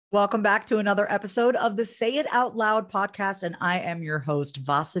Welcome back to another episode of the Say It Out Loud podcast. And I am your host,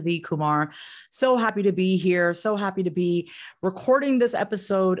 Vasavi Kumar. So happy to be here. So happy to be recording this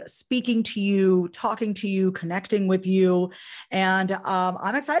episode, speaking to you, talking to you, connecting with you. And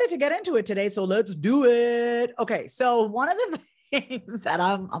I'm excited to get into it today. So let's do it. Okay. So one of the things that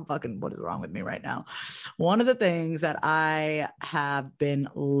I'm fucking, what is wrong with me right now? One of the things that I have been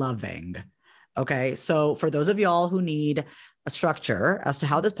loving. Okay. So for those of y'all who need a structure as to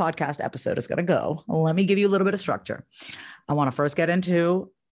how this podcast episode is going to go, let me give you a little bit of structure. I want to first get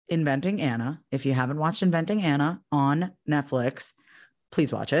into Inventing Anna. If you haven't watched Inventing Anna on Netflix,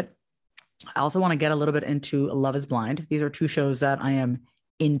 please watch it. I also want to get a little bit into Love is Blind. These are two shows that I am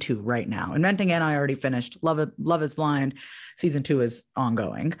into right now. Inventing Anna, I already finished. Love is Blind. Season 2 is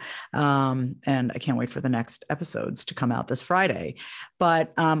ongoing. And I can't wait for the next episodes to come out this Friday.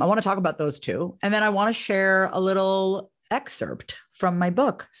 But I want to talk about those two. And then I want to share a little excerpt from my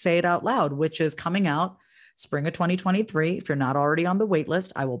book, Say It Out Loud, which is coming out spring of 2023. If you're not already on the wait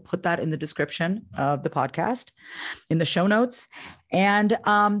list, I will put that in the description of the podcast, in the show notes. And then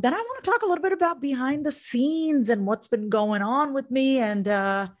I want to talk a little bit about behind the scenes and what's been going on with me. And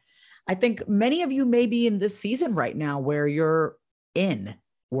I think many of you may be in this season right now where you're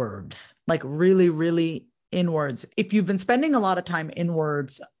inwards, like really, really inwards. If you've been spending a lot of time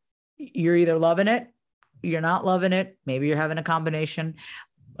inwards, you're either loving it, you're not loving it. Maybe you're having a combination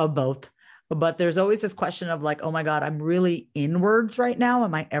of both. But there's always this question of like, oh my God, I'm really inwards right now.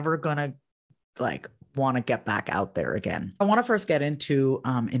 Am I ever going to want to get back out there again? I want to first get into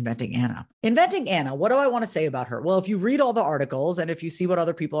Inventing Anna. Inventing Anna, what do I want to say about her? Well, if you read all the articles and if you see what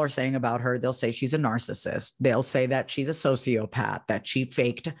other people are saying about her, they'll say she's a narcissist. They'll say that she's a sociopath, that she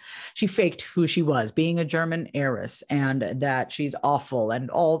faked who she was, being a German heiress, and that she's awful and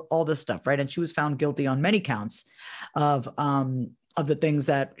all this stuff, right? And she was found guilty on many counts of the things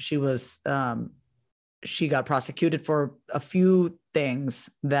that she was, she got prosecuted for a few things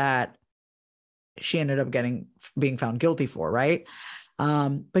that she ended up being found guilty for, right?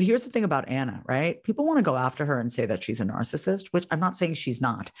 But here's the thing about Anna, right? People want to go after her and say that she's a narcissist, which I'm not saying she's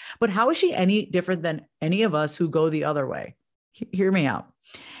not, but how is she any different than any of us who go the other way? Hear me out.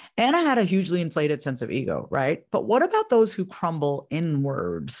 Anna had a hugely inflated sense of ego, right? But what about those who crumble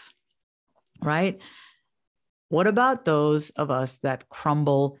inwards, right? What about those of us that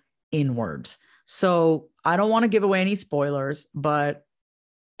crumble inwards? So I don't want to give away any spoilers, but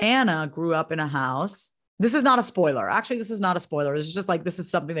Anna grew up in a house. This is not a spoiler. Actually, this is not a spoiler. It's just like, this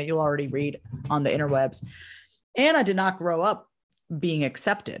is something that you'll already read on the interwebs. Anna did not grow up being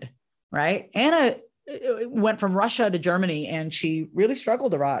accepted, right? Anna went from Russia to Germany and she really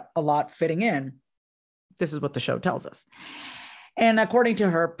struggled a lot fitting in. This is what the show tells us. And according to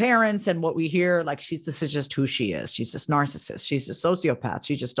her parents and what we hear, like this is just who she is. She's this narcissist. She's a sociopath.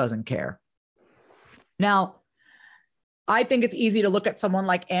 She just doesn't care. Now, I think it's easy to look at someone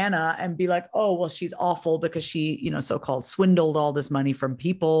like Anna and be like, oh, well, she's awful because she, so-called swindled all this money from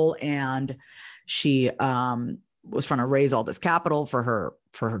people. And she was trying to raise all this capital for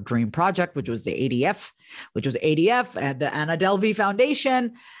her dream project, which was the ADF, and the Anna Delvey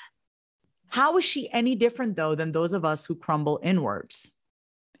Foundation. How is she any different, though, than those of us who crumble inwards?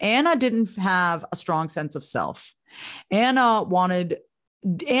 Anna didn't have a strong sense of self. Anna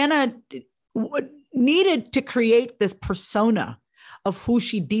needed to create this persona of who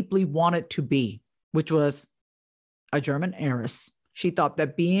she deeply wanted to be, which was a German heiress. She thought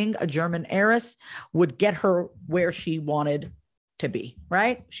that being a German heiress would get her where she wanted to be,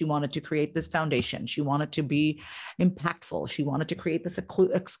 right? She wanted to create this foundation. She wanted to be impactful. She wanted to create this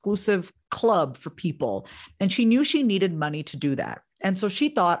exclusive club for people. And she knew she needed money to do that. And so she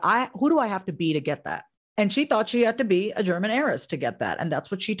thought, who do I have to be to get that? And she thought she had to be a German heiress to get that. And that's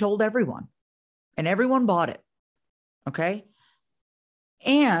what she told everyone. And everyone bought it. Okay.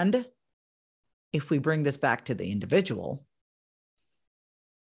 And if we bring this back to the individual,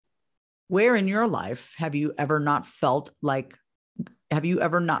 where in your life have you ever not felt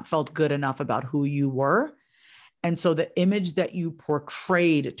good enough about who you were? And so the image that you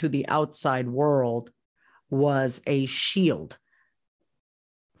portrayed to the outside world was a shield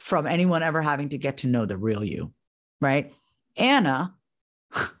from anyone ever having to get to know the real you, right? Anna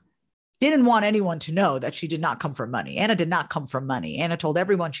didn't want anyone to know that she did not come from money. Anna did not come from money. Anna told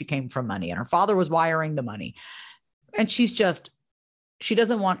everyone she came from money and her father was wiring the money. And she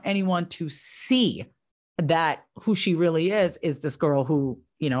doesn't want anyone to see that who she really is this girl who,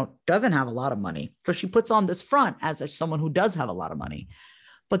 doesn't have a lot of money. So she puts on this front as someone who does have a lot of money,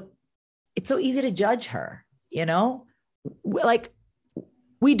 but it's so easy to judge her, like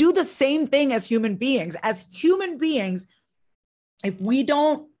we do the same thing as human beings. If we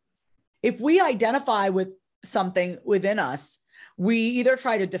don't If we identify with something within us, we either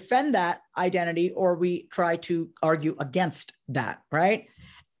try to defend that identity or we try to argue against that, right?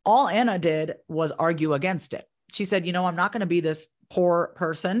 All Anna did was argue against it. She said, I'm not going to be this poor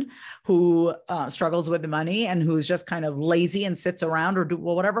person who struggles with the money and who's just kind of lazy and sits around or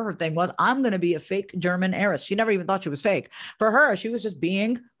whatever her thing was. I'm going to be a fake German heiress. She never even thought she was fake. For her, she was just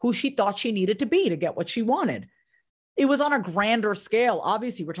being who she thought she needed to be to get what she wanted. It was on a grander scale.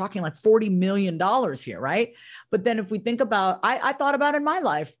 Obviously, we're talking like $40 million here, right? But then if we think about, I thought about in my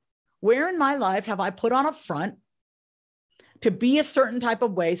life, where in my life have I put on a front to be a certain type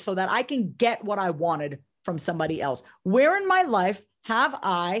of way so that I can get what I wanted from somebody else? Where in my life have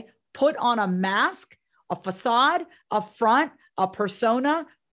I put on a mask, a facade, a front, a persona,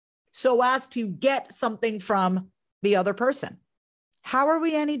 so as to get something from the other person? How are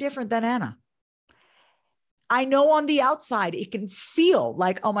we any different than Anna? I know on the outside, it can feel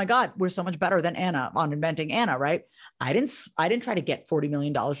like, oh my God, we're so much better than Anna on inventing Anna, right? I didn't try to get $40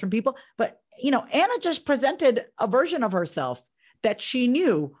 million from people, but Anna just presented a version of herself that she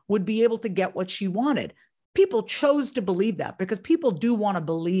knew would be able to get what she wanted. People chose to believe that because people do want to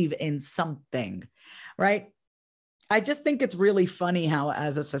believe in something, right? I just think it's really funny how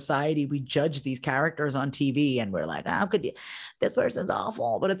as a society, we judge these characters on TV and we're like, how could you, this person's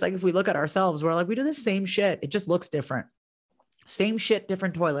awful. But it's like, if we look at ourselves, we're like, we do the same shit. It just looks different. Same shit,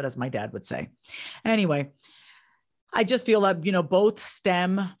 different toilet, as my dad would say. Anyway, I just feel that, both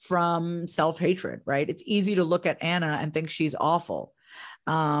stem from self-hatred, right? It's easy to look at Anna and think she's awful.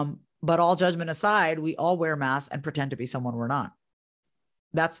 But all judgment aside, we all wear masks and pretend to be someone we're not.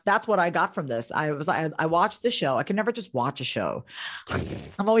 That's what I got from this. I watched the show. I can never just watch a show.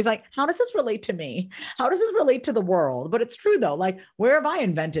 I'm always like, how does this relate to me? How does this relate to the world? But it's true though. Like, where have I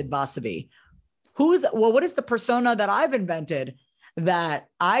invented Vasavi? What is the persona that I've invented that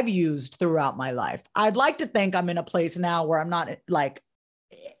I've used throughout my life? I'd like to think I'm in a place now where I'm not like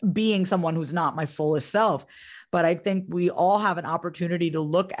being someone who's not my fullest self, but I think we all have an opportunity to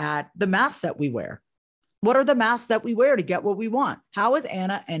look at the masks that we wear. What are the masks that we wear to get what we want? How is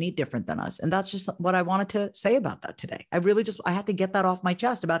Anna any different than us? And that's just what I wanted to say about that today. I had to get that off my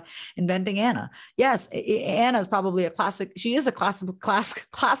chest about inventing Anna. Yes, Anna is probably she is a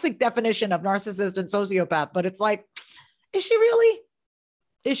classic definition of narcissist and sociopath, but it's like, is she really?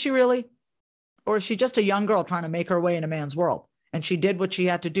 Is she really? Or is she just a young girl trying to make her way in a man's world? And she did what she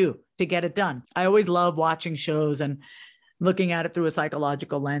had to do to get it done. I always love watching shows and looking at it through a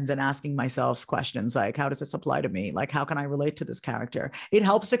psychological lens and asking myself questions like, how does this apply to me? Like, how can I relate to this character? It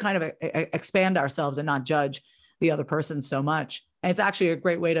helps to kind of expand ourselves and not judge the other person so much. And it's actually a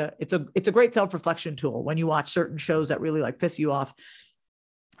great way it's a great self-reflection tool when you watch certain shows that really like piss you off,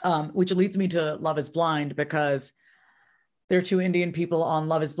 which leads me to Love is Blind, because there are two Indian people on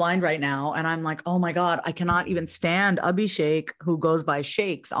Love is Blind right now. And I'm like, oh my God, I cannot even stand Abhishek, who goes by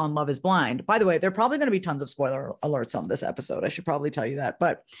Shakes on Love is Blind. By the way, there are probably going to be tons of spoiler alerts on this episode. I should probably tell you that.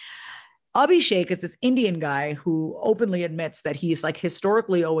 But Abhishek is this Indian guy who openly admits that he's like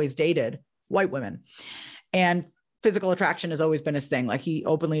historically always dated white women. And physical attraction has always been his thing. Like, he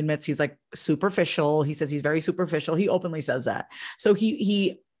openly admits he's like superficial. He says he's very superficial. He openly says that. So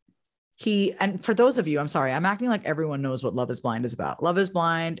and for those of you, I'm sorry, I'm acting like everyone knows what Love is Blind is about. Love is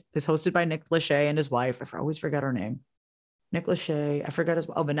Blind is hosted by Nick Lachey and his wife. I always forget her name. Nick Lachey. I forget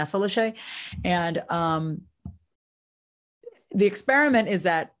Vanessa Lachey. And the experiment is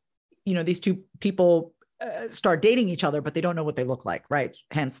that, these two people start dating each other, but they don't know what they look like, right?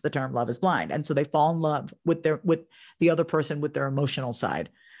 Hence the term Love is Blind. And so they fall in love with the other person, with their emotional side,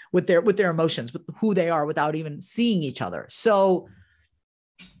 with their emotions, with who they are, without even seeing each other. So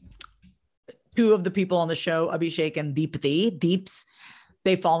two of the people on the show, Abhishek and Deeps,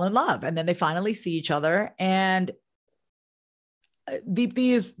 they fall in love, and then they finally see each other. And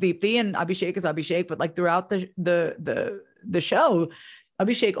Deepthi is Deepthi and Abhishek is Abhishek. But like throughout the show,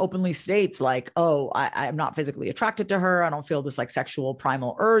 Abhishek openly states like, oh, I'm not physically attracted to her. I don't feel this like sexual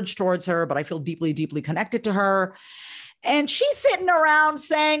primal urge towards her, but I feel deeply, deeply connected to her. And she's sitting around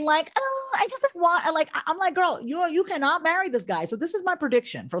saying like, oh, I just want, like, I'm like, girl, you cannot marry this guy. So this is my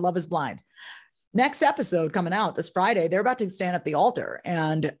prediction for Love is Blind. Next episode coming out this Friday, they're about to stand at the altar.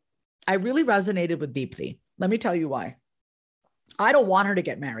 And I really resonated with Deepthi. Let me tell you why. I don't want her to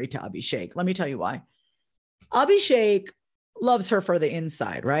get married to Abhishek. Let me tell you why. Abhishek loves her for the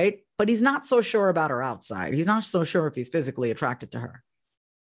inside, right? But he's not so sure about her outside. He's not so sure if he's physically attracted to her.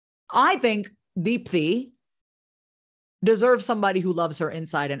 I think Deepthi deserves somebody who loves her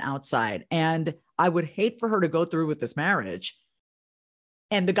inside and outside. And I would hate for her to go through with this marriage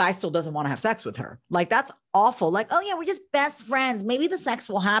and the guy still doesn't want to have sex with her. Like, that's awful. Like, oh yeah, we're just best friends. Maybe the sex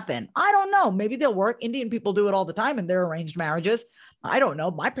will happen. I don't know. Maybe they'll work. Indian people do it all the time in their arranged marriages. I don't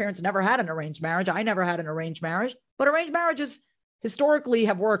know. My parents never had an arranged marriage. I never had an arranged marriage, but arranged marriages historically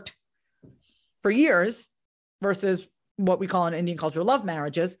have worked for years versus what we call in Indian culture love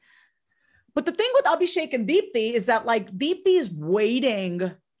marriages. But the thing with Abhishek and Deepthi is that, like, Deepthi is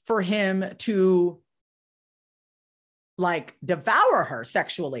waiting for him to, like, devour her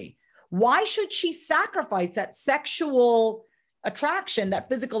sexually. Why should she sacrifice that sexual attraction, that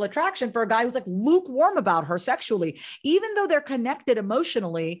physical attraction, for a guy who's like lukewarm about her sexually? Even though they're connected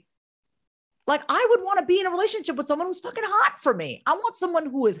emotionally, like, I would want to be in a relationship with someone who's fucking hot for me. I want someone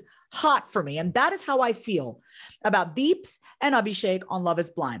who is hot for me. And that is how I feel about Deeps and Abhishek on Love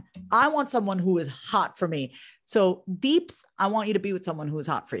is Blind. I want someone who is hot for me. So Deeps, I want you to be with someone who is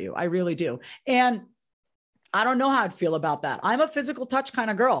hot for you. I really do. And I don't know how I'd feel about that. I'm a physical touch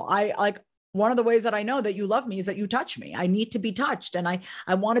kind of girl. I like, one of the ways that I know that you love me is that you touch me. I need to be touched, and I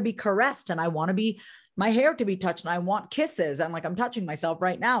want to be caressed, and I want to be, my hair to be touched, and I want kisses. And like, I'm touching myself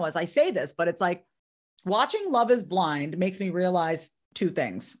right now as I say this, but it's like, watching Love is Blind makes me realize two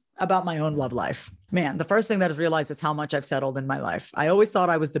things about my own love life. Man, the first thing that I've realized is how much I've settled in my life. I always thought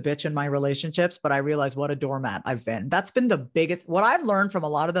I was the bitch in my relationships, but I realized what a doormat I've been. That's been the biggest, what I've learned from a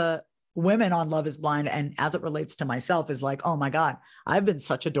lot of the women on Love is Blind, and as it relates to myself, is like, oh my God, I've been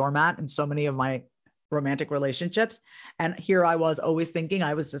such a doormat in so many of my romantic relationships. And here I was always thinking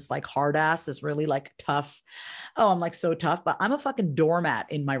I was this like hard ass, this really like tough. Oh, I'm like so tough, but I'm a fucking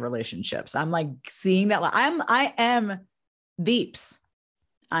doormat in my relationships. I'm like seeing that. Like, I am Deeps.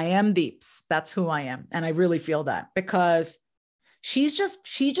 I am Deeps. That's who I am. And I really feel that, because she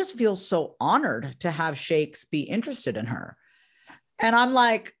just feels so honored to have Shakes be interested in her. And I'm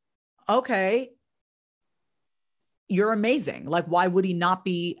like, okay, you're amazing. Like, why would he not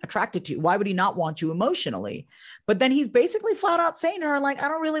be attracted to you? Why would he not want you emotionally? But then he's basically flat out saying to her, like, I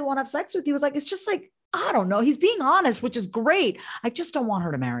don't really want to have sex with you. It's like, it's just like, I don't know. He's being honest, which is great. I just don't want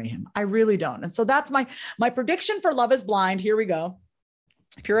her to marry him. I really don't. And so that's my prediction for Love is Blind. Here we go.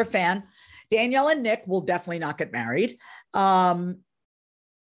 If you're a fan, Danielle and Nick will definitely not get married.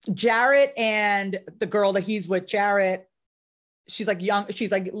 Jarrett and the girl that he's with, Jarrett, she's like young.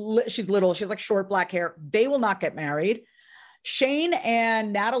 She's little. She has like short black hair. They will not get married. Shane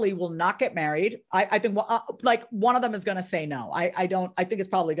and Natalie will not get married. I think like one of them is going to say no. I think it's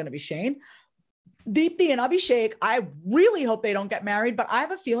probably going to be Shane. Deepthi and Abhishek, I really hope they don't get married, but I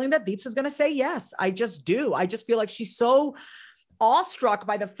have a feeling that Deeps is going to say yes. I just do. I just feel like she's so awestruck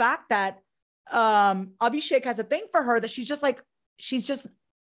by the fact that Abhishek has a thing for her that she's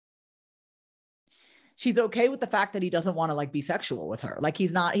okay with the fact that he doesn't want to like be sexual with her. Like, he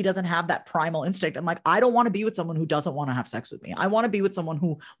doesn't have that primal instinct. I'm like, I don't want to be with someone who doesn't want to have sex with me. I want to be with someone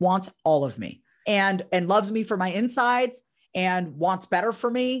who wants all of me and loves me for my insides and wants better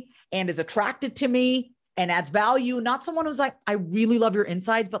for me and is attracted to me and adds value. Not someone who's like, I really love your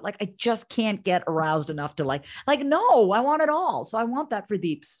insides, but like, I just can't get aroused enough to like, no, I want it all. So I want that for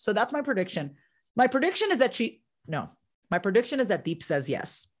Deeps. So that's my prediction. My prediction is that Deep says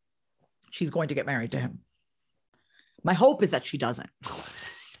yes. She's going to get married to him. My hope is that she doesn't.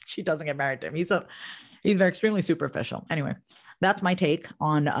 She doesn't get married to him. He's very extremely superficial. Anyway, that's my take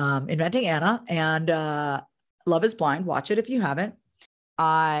on Inventing Anna and Love is Blind. Watch it if you haven't.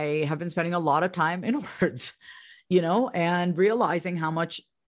 I have been spending a lot of time inwards, and realizing how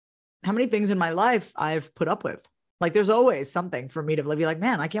many things in my life I've put up with. Like, there's always something for me to be like,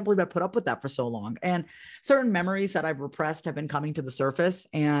 man, I can't believe I put up with that for so long. And certain memories that I've repressed have been coming to the surface.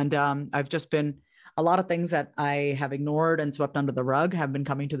 And I've just been, a lot of things that I have ignored and swept under the rug have been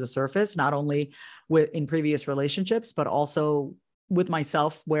coming to the surface, not only in previous relationships, but also with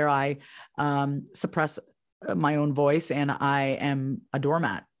myself, where I suppress my own voice and I am a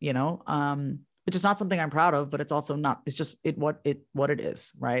doormat, which is not something I'm proud of, but it's also not, it's just what it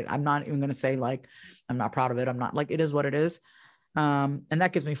is. Right. I'm not even going to say like, I'm not proud of it. I'm not like, it is what it is. And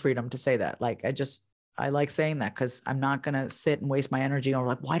that gives me freedom to say that. Like, I like saying that because I'm not going to sit and waste my energy on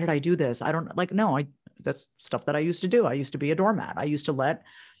like, why did I do this? I don't like, no, that's stuff that I used to do. I used to be a doormat. I used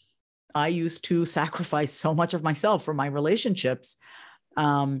to sacrifice so much of myself for my relationships.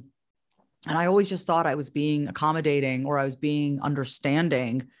 And I always just thought I was being accommodating or I was being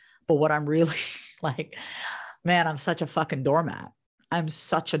understanding. But what I'm really like, man, I'm such a fucking doormat. I'm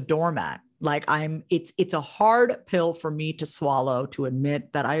such a doormat. Like it's a hard pill for me to swallow, to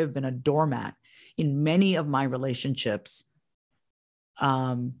admit that I have been a doormat in many of my relationships.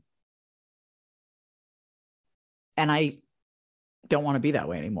 And I don't want to be that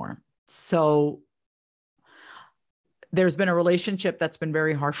way anymore. So There's been a relationship that's been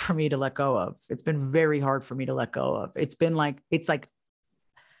very hard for me to let go of. It's been very hard for me to let go of. It's like,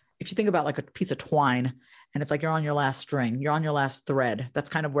 if you think about like a piece of twine and it's like, you're on your last string, you're on your last thread. That's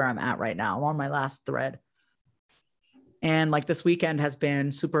kind of where I'm at right now. I'm on my last thread. And like this weekend has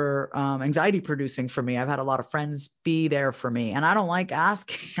been super anxiety producing for me. I've had a lot of friends be there for me. And I don't like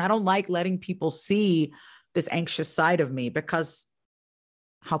asking, I don't like letting people see this anxious side of me, because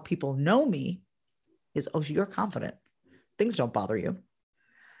how people know me is, oh, you're confident. Things don't bother you.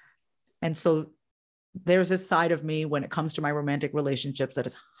 And so there's this side of me when it comes to my romantic relationships that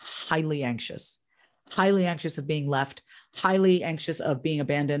is highly anxious of being left, highly anxious of being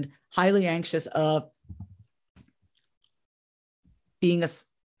abandoned, highly anxious of being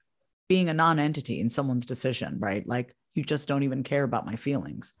a non-entity in someone's decision, right? Like, you just don't even care about my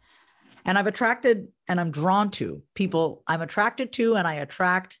feelings. And I've attracted and I'm drawn to people. I'm attracted to, and I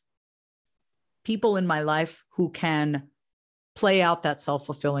attract people in my life who can play out that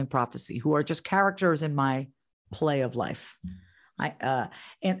self-fulfilling prophecy, who are just characters in my play of life.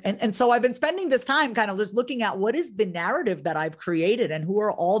 And so I've been spending this time kind of just looking at what is the narrative that I've created and who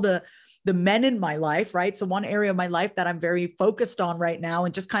are all the men in my life, right? So one area of my life that I'm very focused on right now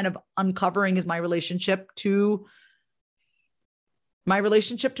and just kind of uncovering is my relationship to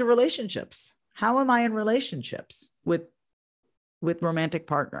relationships. How am I in relationships with romantic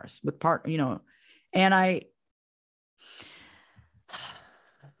partners, and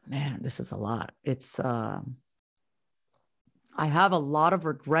man, this is a lot. It's, I have a lot of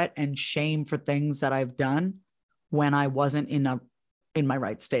regret and shame for things that I've done when I wasn't in my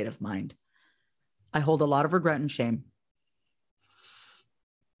right state of mind. I hold a lot of regret and shame.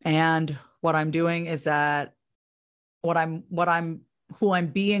 And what I'm doing is that who I'm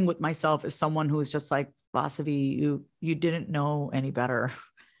being with myself is someone who is just like, Vasavi, you didn't know any better.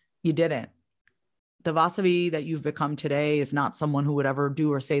 You didn't. The Vasavi that you've become today is not someone who would ever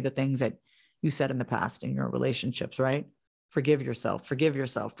do or say the things that you said in the past in your relationships, right? Forgive yourself, forgive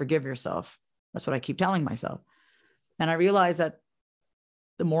yourself, forgive yourself. That's what I keep telling myself. And I realize that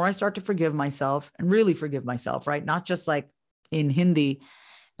the more I start to forgive myself and really forgive myself, right? Not just like in Hindi,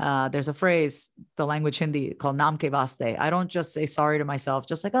 there's a phrase, the language Hindi, called Naam ke vaste. I don't just say sorry to myself,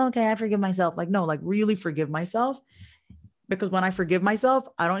 just like, oh, okay, I forgive myself. Like, no, like really forgive myself. Because when I forgive myself,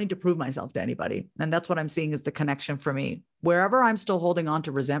 I don't need to prove myself to anybody. And that's what I'm seeing is the connection for me. Wherever I'm still holding on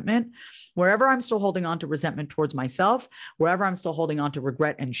to resentment, towards myself, wherever I'm still holding on to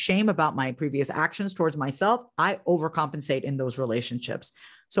regret and shame about my previous actions towards myself, I overcompensate in those relationships.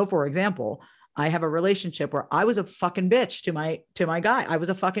 So for example, I have a relationship where I was a fucking bitch to my guy. I was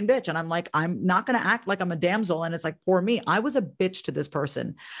a fucking bitch. And I'm like, I'm not going to act like I'm a damsel. And it's like, poor me. I was a bitch to this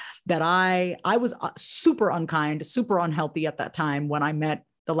person that I was super unkind, super unhealthy at that time when I met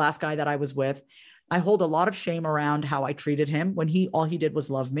the last guy that I was with. I hold a lot of shame around how I treated him when all he did was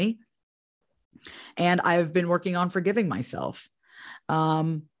love me. And I've been working on forgiving myself.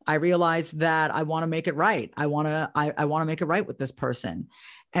 I realized that I want to make it right. I want to make it right with this person.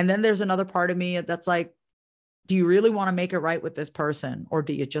 And then there's another part of me that's like, do you really want to make it right with this person? Or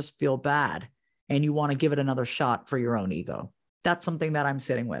do you just feel bad and you want to give it another shot for your own ego? That's something that I'm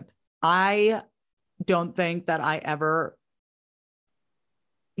sitting with. I don't think that I ever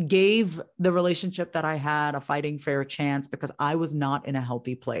gave the relationship that I had a fighting fair chance because I was not in a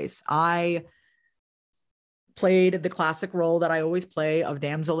healthy place. I played the classic role that I always play of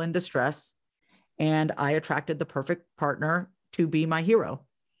damsel in distress, and I attracted the perfect partner to be my hero.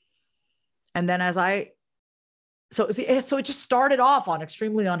 And then so it just started off on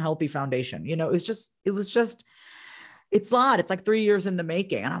extremely unhealthy foundation. You know, it's a lot. It's like 3 years in the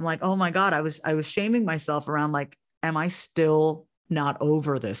making. And I'm like, oh my God, I was shaming myself around like, am I still not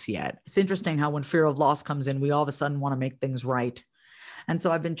over this yet? It's interesting how when fear of loss comes in, we all of a sudden want to make things right. And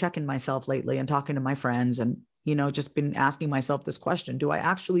so I've been checking myself lately and talking to my friends and, you know, just been asking myself this question: do I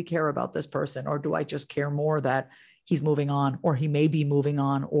actually care about this person, or do I just care more that he's moving on, or he may be moving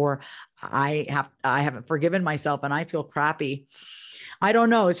on, or I haven't forgiven myself and I feel crappy? I don't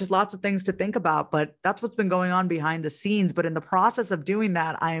know. It's just lots of things to think about, but that's what's been going on behind the scenes. But in the process of doing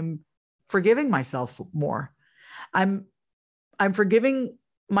that, I'm forgiving myself more. I'm forgiving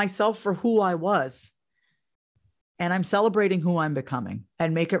myself for who I was, and I'm celebrating who I'm becoming,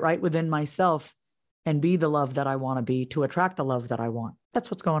 and make it right within myself and be the love that I want to be to attract the love that I want.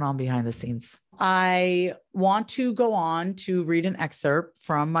 That's what's going on behind the scenes. I want to go on to read an excerpt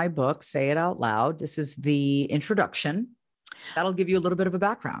from my book, Say It Out Loud. This is the introduction. That'll give you a little bit of a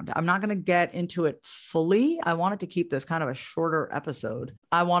background. I'm not going to get into it fully. I wanted to keep this kind of a shorter episode.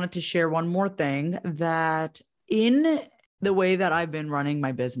 I wanted to share one more thing, that in the way that I've been running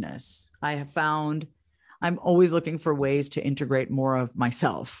my business, I have found I'm always looking for ways to integrate more of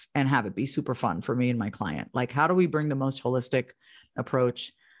myself and have it be super fun for me and my client. Like, how do we bring the most holistic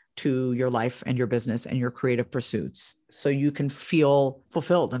approach to your life and your business and your creative pursuits so you can feel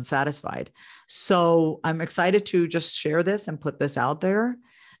fulfilled and satisfied? So I'm excited to just share this and put this out there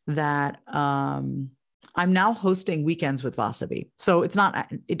that I'm now hosting weekends with Vasavi. So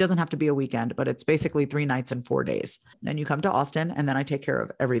it doesn't have to be a weekend, but it's basically 3 nights and 4 days. And you come to Austin and then I take care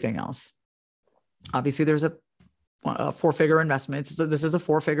of everything else. Obviously there's a 4-figure investment. So this is a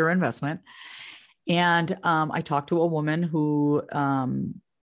 4-figure investment. And I talked to a woman who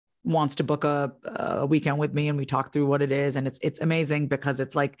wants to book a weekend with me, and we talk through what it is. And it's amazing because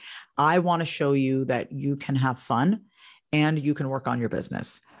it's like, I want to show you that you can have fun and you can work on your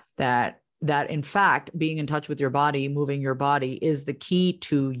business. That in fact, being in touch with your body, moving your body is the key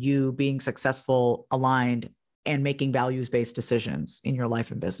to you being successful, aligned, and making values-based decisions in your life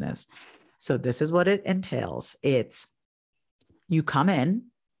and business. So this is what it entails. It's you come in,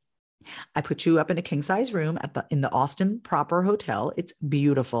 I put you up in a king size room in the Austin proper hotel. It's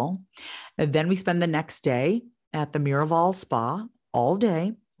beautiful. And then we spend the next day at the Miraval Spa all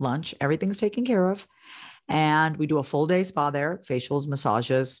day, lunch, everything's taken care of. And we do a full day spa there, facials,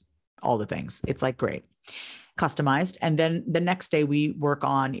 massages, all the things. It's like great, customized. And then the next day we work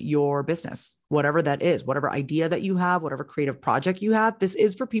on your business, whatever that is, whatever idea that you have, whatever creative project you have. This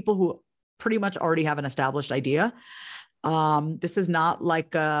is for people who pretty much already have an established idea. This is not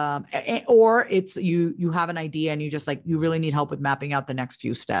like, or it's you have an idea and you really need help with mapping out the next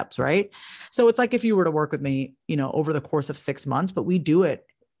few steps. Right. So it's like if you were to work with me, over the course of 6 months, but we do it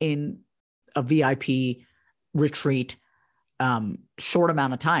in a VIP retreat, short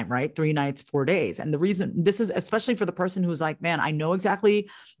amount of time, right? 3 nights, 4 days. And the reason this is especially for the person who's like, man, I know exactly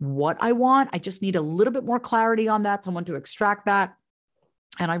what I want. I just need a little bit more clarity on that, someone to extract that.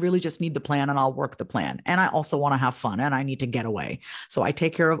 And I really just need the plan and I'll work the plan. And I also want to have fun and I need to get away. So I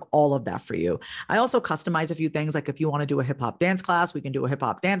take care of all of that for you. I also customize a few things. Like if you want to do a hip hop dance class, we can do a hip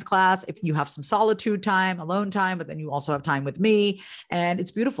hop dance class. If you have some solitude time, alone time, but then you also have time with me, and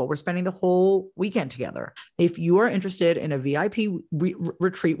it's beautiful. We're spending the whole weekend together. If you are interested in a VIP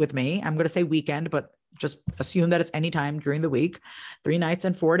retreat with me, I'm going to say weekend, but just assume that it's anytime during the week, 3 nights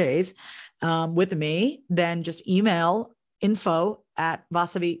and 4 days with me, then just email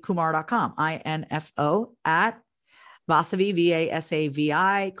info@vasavikumar.com, info at Vasavi,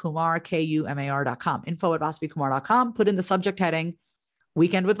 Vasavi, Kumar, Kumar.com, info@vasavikumar.com. Put in the subject heading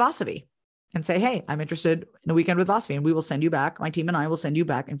weekend with Vasavi and say, hey, I'm interested in a weekend with Vasavi. And we will send you back, my team and I will send you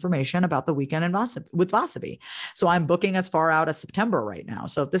back information about the weekend with Vasavi. So I'm booking as far out as September right now.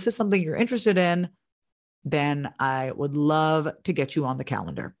 So if this is something you're interested in, then I would love to get you on the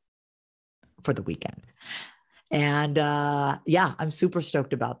calendar for the weekend. And I'm super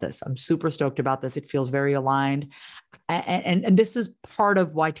stoked about this. It feels very aligned. And this is part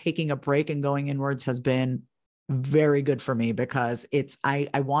of why taking a break and going inwards has been very good for me, because I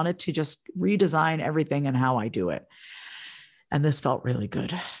wanted to just redesign everything and how I do it. And this felt really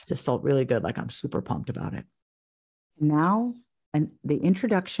good. Like I'm super pumped about it. Now, and the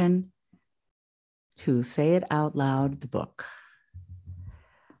introduction to Say It Out Loud, the book.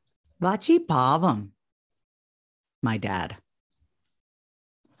 Vachi Pavam. My dad.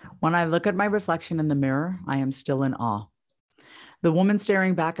 When I look at my reflection in the mirror, I am still in awe. The woman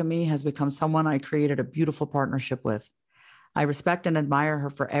staring back at me has become someone I created a beautiful partnership with. I respect and admire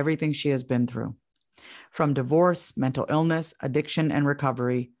her for everything she has been through. From divorce, mental illness, addiction, and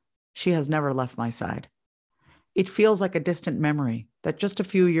recovery, she has never left my side. It feels like a distant memory that just a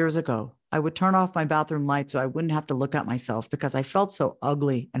few years ago, I would turn off my bathroom light so I wouldn't have to look at myself because I felt so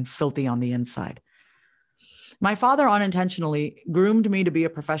ugly and filthy on the inside. My father unintentionally groomed me to be a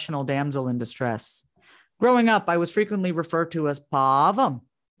professional damsel in distress. Growing up, I was frequently referred to as Pavam,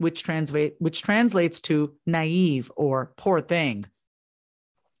 which translates to naive or poor thing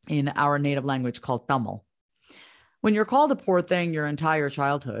in our native language called Tamil. When you're called a poor thing your entire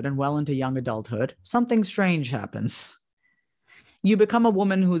childhood and well into young adulthood, something strange happens. You become a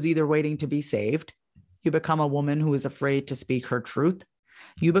woman who's either waiting to be saved. You become a woman who is afraid to speak her truth.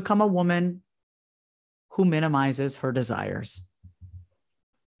 You become a woman who minimizes her desires,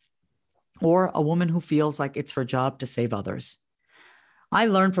 or a woman who feels like it's her job to save others. I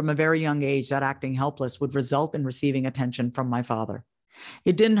learned from a very young age that acting helpless would result in receiving attention from my father.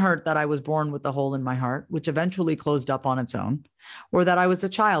 It didn't hurt that I was born with a hole in my heart, which eventually closed up on its own, or that I was a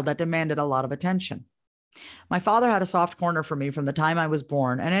child that demanded a lot of attention. My father had a soft corner for me from the time I was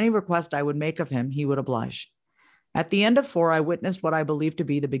born, and any request I would make of him, he would oblige. At the end of 4, I witnessed what I believed to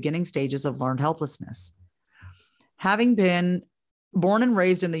be the beginning stages of learned helplessness. Having been Born and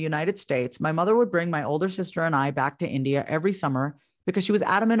raised in the United States, my mother would bring my older sister and I back to India every summer because she was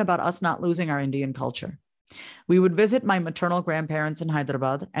adamant about us not losing our Indian culture. We would visit my maternal grandparents in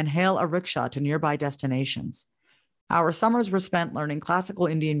Hyderabad and hail a rickshaw to nearby destinations. Our summers were spent learning classical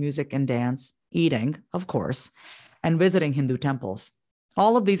Indian music and dance, eating, of course, and visiting Hindu temples.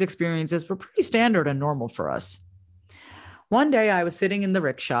 All of these experiences were pretty standard and normal for us. One day, I was sitting in the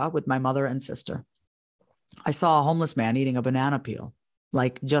rickshaw with my mother and sister. I saw a homeless man eating a banana peel,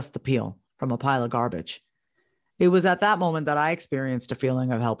 like just the peel, from a pile of garbage. It was at that moment that I experienced a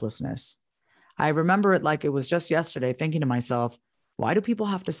feeling of helplessness. I remember it like it was just yesterday, thinking to myself, why do people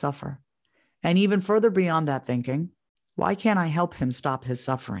have to suffer? And even further beyond that thinking, why can't I help him stop his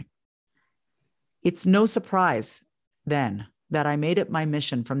suffering? It's no surprise, then, that I made it my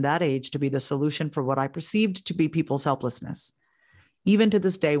mission from that age to be the solution for what I perceived to be people's helplessness. Even to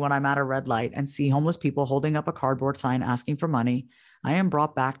this day, when I'm at a red light and see homeless people holding up a cardboard sign asking for money, I am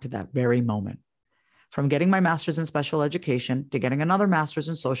brought back to that very moment. From getting my master's in special education to getting another master's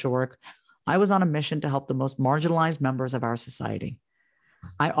in social work, I was on a mission to help the most marginalized members of our society.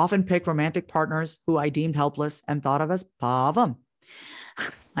 I often picked romantic partners who I deemed helpless and thought of as pavam.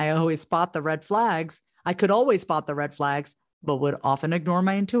 I could always spot the red flags, but would often ignore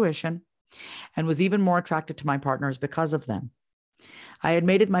my intuition and was even more attracted to my partners because of them. I had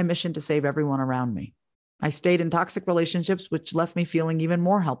made it my mission to save everyone around me. I stayed in toxic relationships, which left me feeling even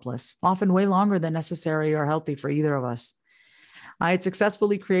more helpless, often way longer than necessary or healthy for either of us. I had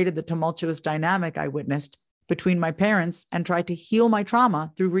successfully created the tumultuous dynamic I witnessed between my parents and tried to heal my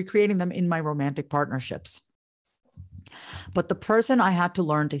trauma through recreating them in my romantic partnerships. But the person I had to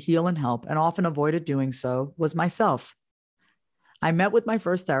learn to heal and help, and often avoided doing so, was myself. I met with my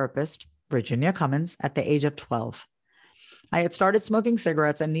first therapist, Virginia Cummins, at the age of 12. I had started smoking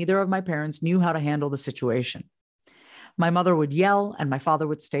cigarettes and neither of my parents knew how to handle the situation. My mother would yell and my father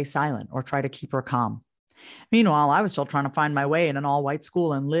would stay silent or try to keep her calm. Meanwhile, I was still trying to find my way in an all-white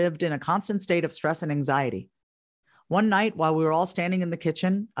school and lived in a constant state of stress and anxiety. One night, while we were all standing in the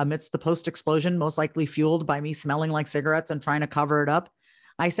kitchen amidst the post-explosion, most likely fueled by me smelling like cigarettes and trying to cover it up,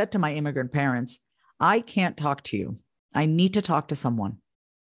 I said to my immigrant parents, I can't talk to you. I need to talk to someone.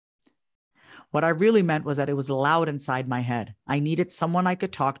 What I really meant was that it was loud inside my head. I needed someone I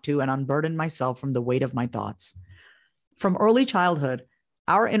could talk to and unburden myself from the weight of my thoughts. From early childhood,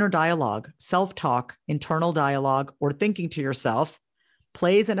 our inner dialogue, self-talk, internal dialogue, or thinking to yourself,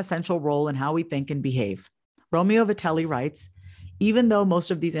 plays an essential role in how we think and behave. Romeo Vitelli writes, even though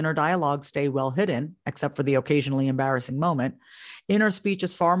most of these inner dialogues stay well hidden, except for the occasionally embarrassing moment, inner speech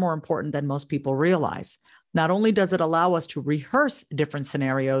is far more important than most people realize. Not only does it allow us to rehearse different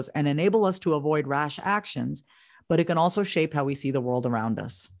scenarios and enable us to avoid rash actions, but it can also shape how we see the world around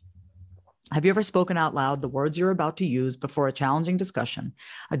us. Have you ever spoken out loud the words you're about to use before a challenging discussion,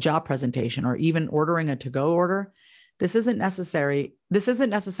 a job presentation, or even ordering a to-go order? This isn't necessarily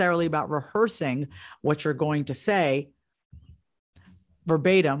about rehearsing what you're going to say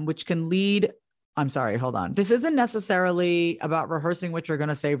verbatim, which can lead This isn't necessarily about rehearsing what you're going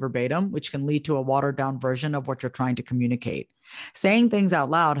to say verbatim, which can lead to a watered down version of what you're trying to communicate. Saying things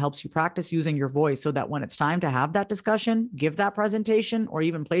out loud helps you practice using your voice so that when it's time to have that discussion, give that presentation, or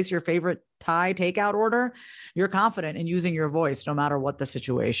even place your favorite Thai takeout order, you're confident in using your voice no matter what the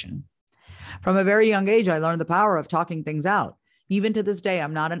situation. From a very young age, I learned the power of talking things out. Even to this day,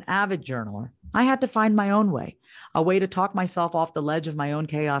 I'm not an avid journaler. I had to find my own way, a way to talk myself off the ledge of my own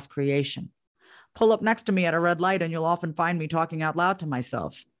chaos creation. Pull up next to me at a red light and you'll often find me talking out loud to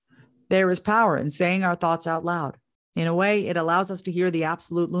myself. There is power in saying our thoughts out loud. In a way, it allows us to hear the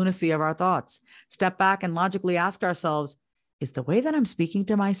absolute lunacy of our thoughts, step back and logically ask ourselves, is the way that I'm speaking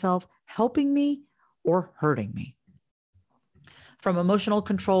to myself helping me or hurting me? From emotional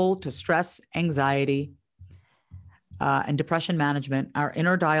control to stress, anxiety, and depression management, our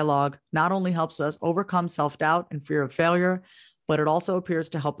inner dialogue not only helps us overcome self-doubt and fear of failure, but it also appears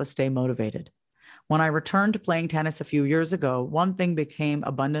to help us stay motivated. When I returned to playing tennis a few years ago, one thing became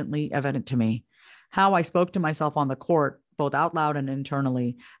abundantly evident to me. How I spoke to myself on the court, both out loud and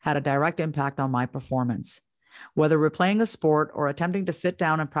internally, had a direct impact on my performance. Whether we're playing a sport or attempting to sit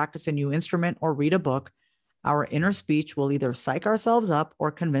down and practice a new instrument or read a book, our inner speech will either psych ourselves up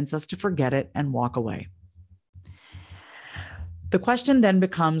or convince us to forget it and walk away. The question then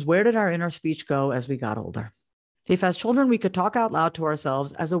becomes, where did our inner speech go as we got older? If as children we could talk out loud to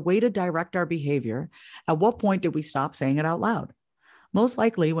ourselves as a way to direct our behavior, at what point did we stop saying it out loud? Most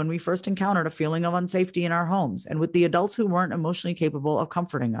likely when we first encountered a feeling of unsafety in our homes and with the adults who weren't emotionally capable of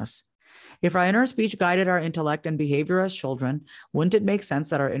comforting us. If our inner speech guided our intellect and behavior as children, wouldn't it make sense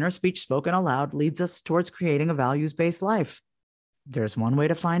that our inner speech spoken aloud leads us towards creating a values-based life? There's one way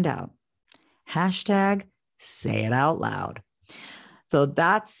to find out. Hashtag say it out loud. So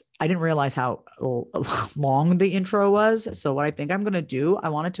I didn't realize how long the intro was. So what I think I'm going to do, I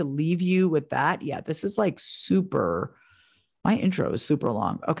wanted to leave you with that. Yeah, this is like my intro is super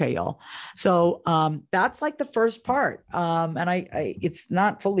long. Okay, y'all. So that's like the first part. And it's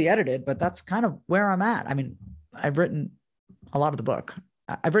not fully edited, but that's kind of where I'm at. I mean, I've written a lot of the book.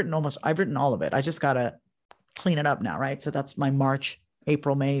 I've written all of it. I just got to clean it up now, right? So that's my March,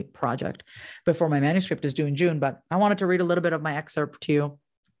 April, May project before my manuscript is due in June. But I wanted to read a little bit of my excerpt to you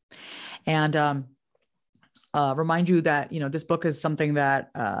and remind you that, this book is something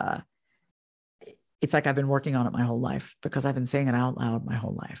that it's like I've been working on it my whole life because I've been saying it out loud my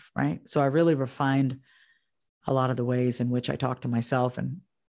whole life, right? So I really refined a lot of the ways in which I talk to myself and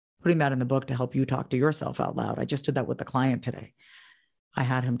putting that in the book to help you talk to yourself out loud. I just did that with the client today. I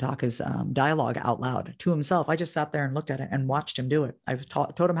had him talk his dialogue out loud to himself. I just sat there and looked at it and watched him do it. I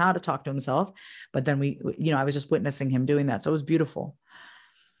told him how to talk to himself, but then I was just witnessing him doing that. So it was beautiful.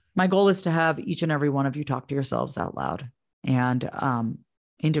 My goal is to have each and every one of you talk to yourselves out loud and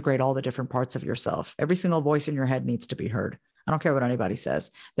integrate all the different parts of yourself. Every single voice in your head needs to be heard. I don't care what anybody says.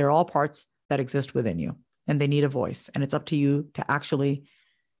 They're all parts that exist within you and they need a voice. And it's up to you to actually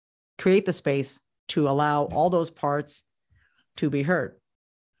create the space to allow all those parts to be heard.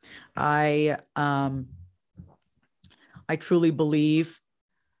 I truly believe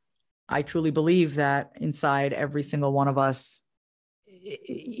that inside every single one of us,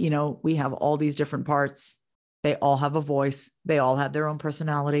 we have all these different parts. They all have a voice. They all have their own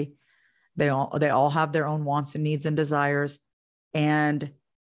personality. They all have their own wants and needs and desires. And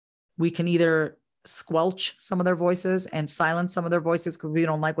we can either squelch some of their voices and silence some of their voices because we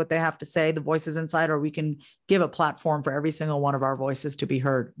don't like what they have to say, the voices inside, or we can give a platform for every single one of our voices to be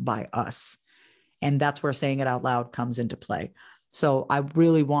heard by us. And that's where saying it out loud comes into play. So I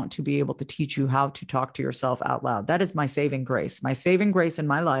really want to be able to teach you how to talk to yourself out loud. That is my saving grace. My saving grace in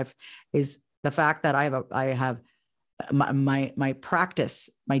my life is the fact that I have my practice,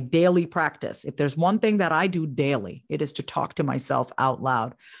 my daily practice. If there's one thing that I do daily, it is to talk to myself out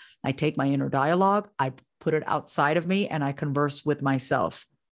loud. I take my inner dialogue, I put it outside of me, and I converse with myself.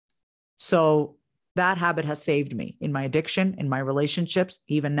 So that habit has saved me in my addiction, in my relationships,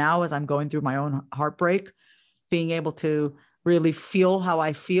 even now as I'm going through my own heartbreak, being able to really feel how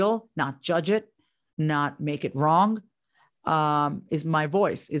I feel, not judge it, not make it wrong, is my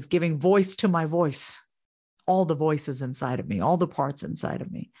voice, is giving voice to my voice, all the voices inside of me, all the parts inside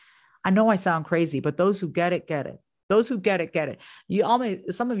of me. I know I sound crazy, but those who get it, get it. Those who get it, get it.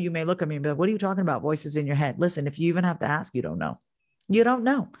 Some of you may look at me and be like, what are you talking about? Voices in your head. Listen, if you even have to ask, you don't know. You don't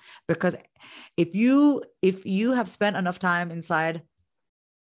know. Because if you have spent enough time inside,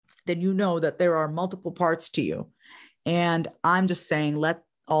 then you know that there are multiple parts to you. And I'm just saying, let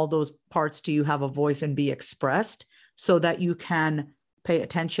all those parts to you have a voice and be expressed so that you can pay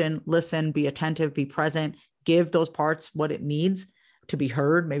attention, listen, be attentive, be present, give those parts what it needs to be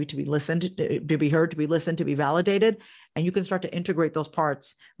heard, maybe to be listened, to be heard, to be listened, to be validated. And you can start to integrate those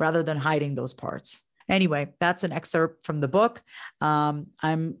parts rather than hiding those parts. Anyway, that's an excerpt from the book.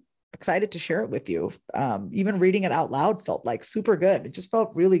 I'm excited to share it with you. Even reading it out loud felt like super good. It just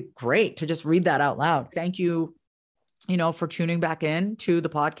felt really great to just read that out loud. Thank you, for tuning back in to the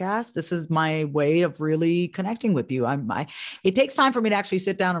podcast. This is my way of really connecting with you. It takes time for me to actually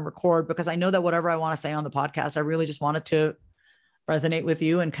sit down and record because I know that whatever I want to say on the podcast, I really just want it to resonate with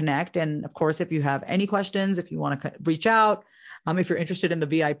you and connect. And of course, if you have any questions, if you want to reach out, if you're interested in the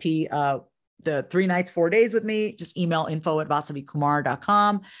VIP, the 3 nights, 4 days with me, just email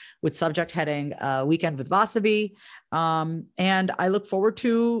info@vasavikumar.com with subject heading Weekend with Vasavi. And I look forward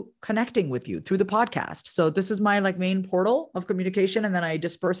to connecting with you through the podcast. So this is my main portal of communication. And then I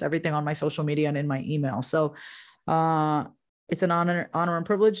disperse everything on my social media and in my email. So it's an honor and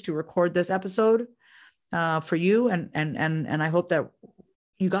privilege to record this episode for you. And I hope that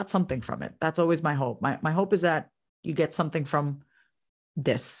you got something from it. That's always my hope. My hope is that you get something from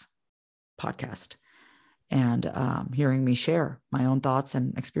this podcast and hearing me share my own thoughts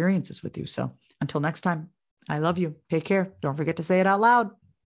and experiences with you. So until next time, I love you. Take care. Don't forget to say it out loud.